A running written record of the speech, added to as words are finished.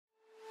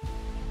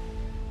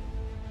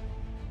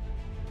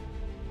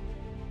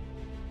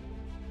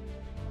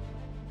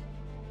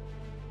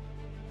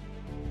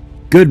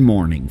Good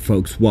morning,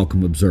 folks.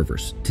 Welcome,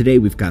 observers. Today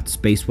we've got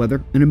space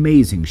weather, an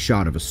amazing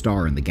shot of a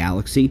star in the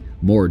galaxy,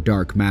 more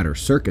dark matter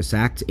circus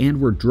acts,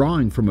 and we're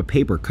drawing from a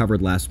paper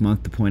covered last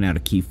month to point out a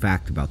key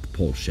fact about the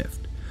pole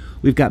shift.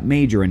 We've got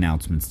major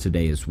announcements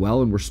today as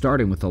well, and we're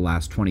starting with the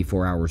last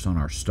 24 hours on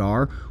our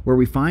star, where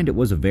we find it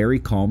was a very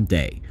calm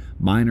day.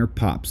 Minor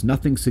pops,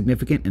 nothing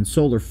significant, and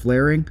solar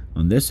flaring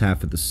on this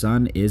half of the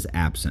sun is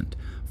absent.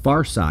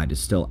 Far side is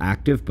still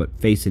active, but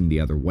facing the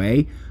other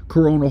way.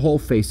 Coronal hole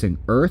facing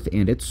Earth,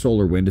 and its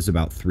solar wind is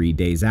about 3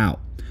 days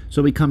out.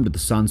 So we come to the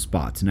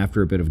sunspots, and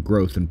after a bit of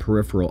growth in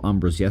peripheral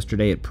umbras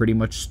yesterday, it pretty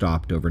much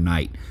stopped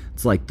overnight.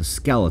 It's like the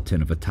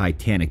skeleton of a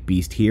titanic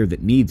beast here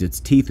that needs its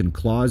teeth and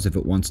claws if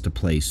it wants to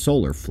play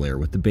solar flare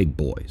with the big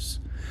boys.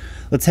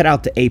 Let's head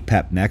out to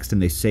APEP next,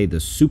 and they say the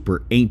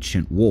super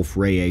ancient Wolf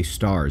Rayet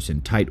stars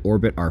in tight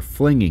orbit are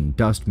flinging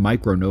dust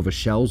micronova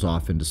shells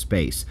off into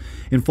space.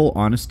 In full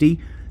honesty,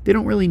 they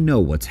don't really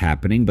know what's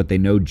happening, but they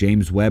know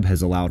James Webb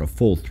has allowed a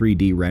full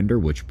 3D render,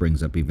 which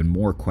brings up even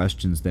more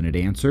questions than it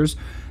answers.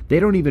 They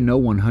don't even know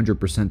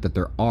 100% that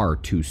there are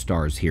two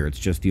stars here. It's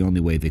just the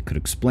only way they could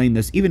explain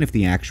this, even if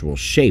the actual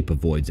shape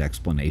avoids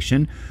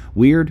explanation.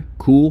 Weird,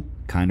 cool,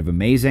 kind of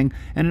amazing,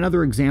 and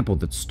another example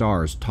that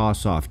stars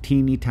toss off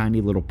teeny tiny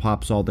little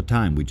pops all the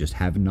time. We just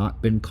have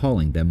not been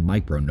calling them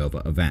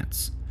micronova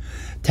events.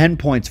 10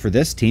 points for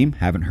this team.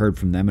 Haven't heard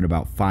from them in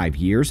about 5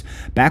 years.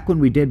 Back when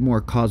we did more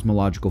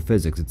cosmological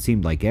physics, it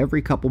seemed like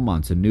every couple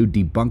months a new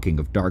debunking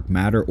of dark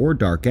matter or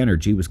dark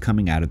energy was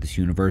coming out of this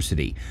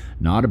university.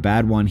 Not a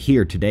bad one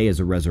here. Today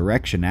is a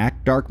resurrection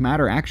act. Dark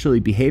matter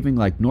actually behaving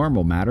like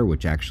normal matter,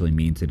 which actually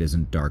means it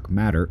isn't dark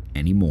matter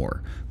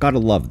anymore. Gotta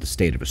love the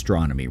state of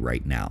astronomy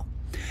right now.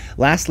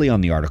 Lastly,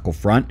 on the article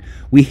front,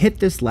 we hit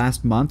this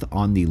last month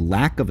on the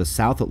lack of a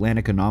South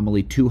Atlantic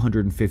anomaly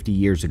 250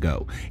 years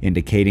ago,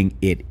 indicating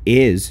it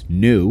is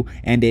new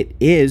and it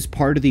is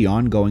part of the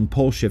ongoing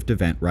pole shift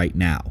event right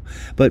now.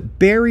 But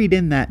buried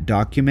in that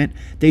document,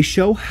 they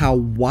show how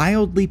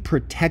wildly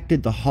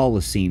protected the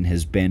Holocene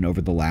has been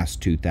over the last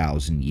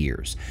 2,000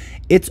 years.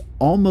 It's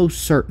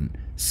almost certain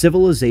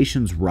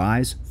civilization's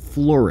rise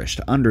flourished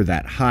under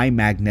that high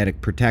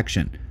magnetic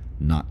protection.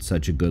 Not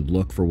such a good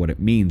look for what it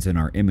means in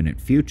our imminent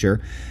future,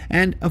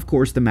 and of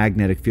course the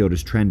magnetic field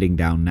is trending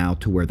down now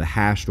to where the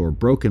hashed or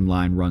broken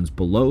line runs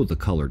below the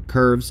colored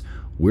curves.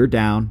 We're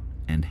down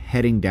and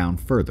heading down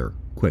further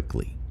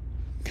quickly.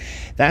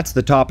 That's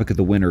the topic of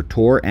the winter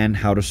tour and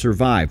how to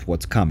survive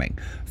what's coming.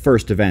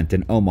 First event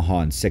in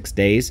Omaha in 6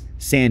 days,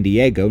 San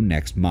Diego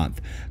next month.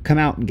 Come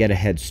out and get a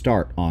head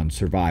start on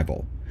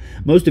survival.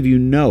 Most of you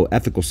know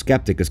Ethical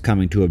Skeptic is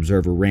coming to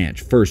Observer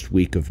Ranch first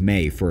week of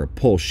May for a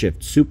pole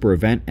shift super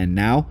event, and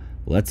now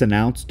let's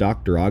announce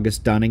Dr.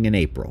 August Dunning in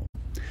April.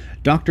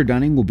 Dr.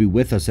 Dunning will be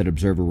with us at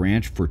Observer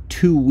Ranch for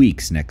 2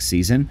 weeks next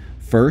season.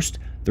 First,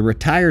 the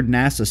retired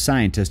NASA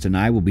scientist and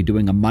I will be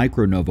doing a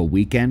Micronova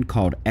weekend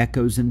called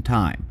Echoes in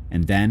Time,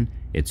 and then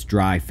it's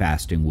dry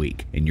fasting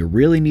week, and you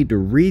really need to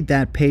read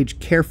that page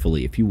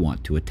carefully if you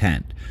want to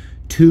attend.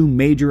 2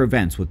 major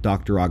events with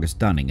Dr. August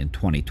Dunning in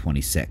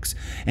 2026.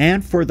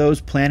 And for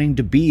those planning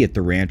to be at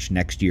the ranch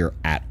next year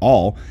at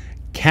all,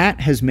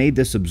 Kat has made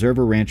this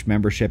Observer Ranch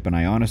membership, and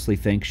I honestly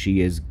think she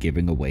is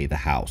giving away the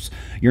house.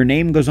 Your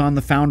name goes on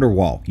the founder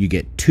wall. You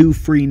get 2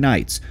 free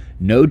nights.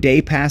 No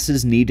day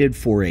passes needed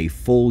for a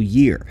full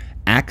year.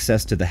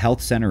 Access to the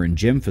health center and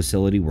gym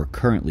facility we're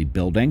currently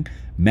building,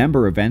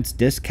 member events,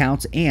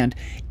 discounts, and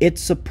it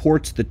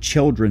supports the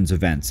children's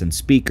events and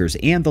speakers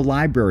and the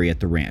library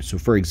at the ranch. So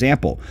for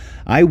example,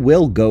 I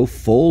will go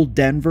full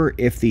Denver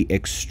if the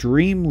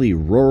extremely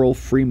rural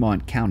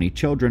Fremont County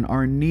children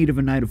are in need of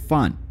a night of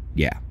fun.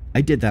 Yeah,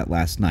 I did that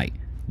last night.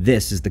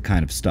 This is the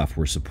kind of stuff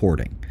we're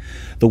supporting.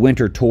 The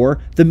winter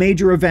tour, the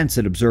major events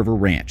at Observer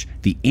Ranch,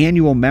 the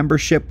annual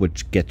membership,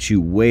 which gets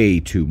you way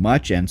too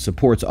much and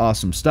supports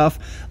awesome stuff.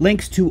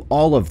 Links to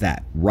all of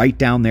that right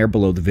down there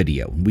below the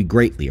video. We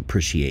greatly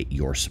appreciate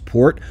your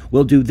support.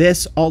 We'll do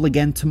this all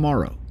again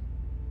tomorrow,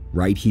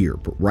 right here,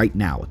 but right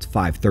now it's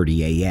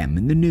 5:30 a.m.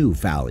 in the new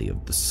Valley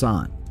of the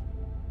Sun.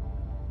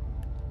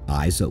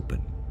 Eyes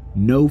open,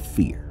 no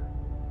fear.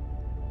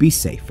 Be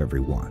safe,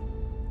 everyone.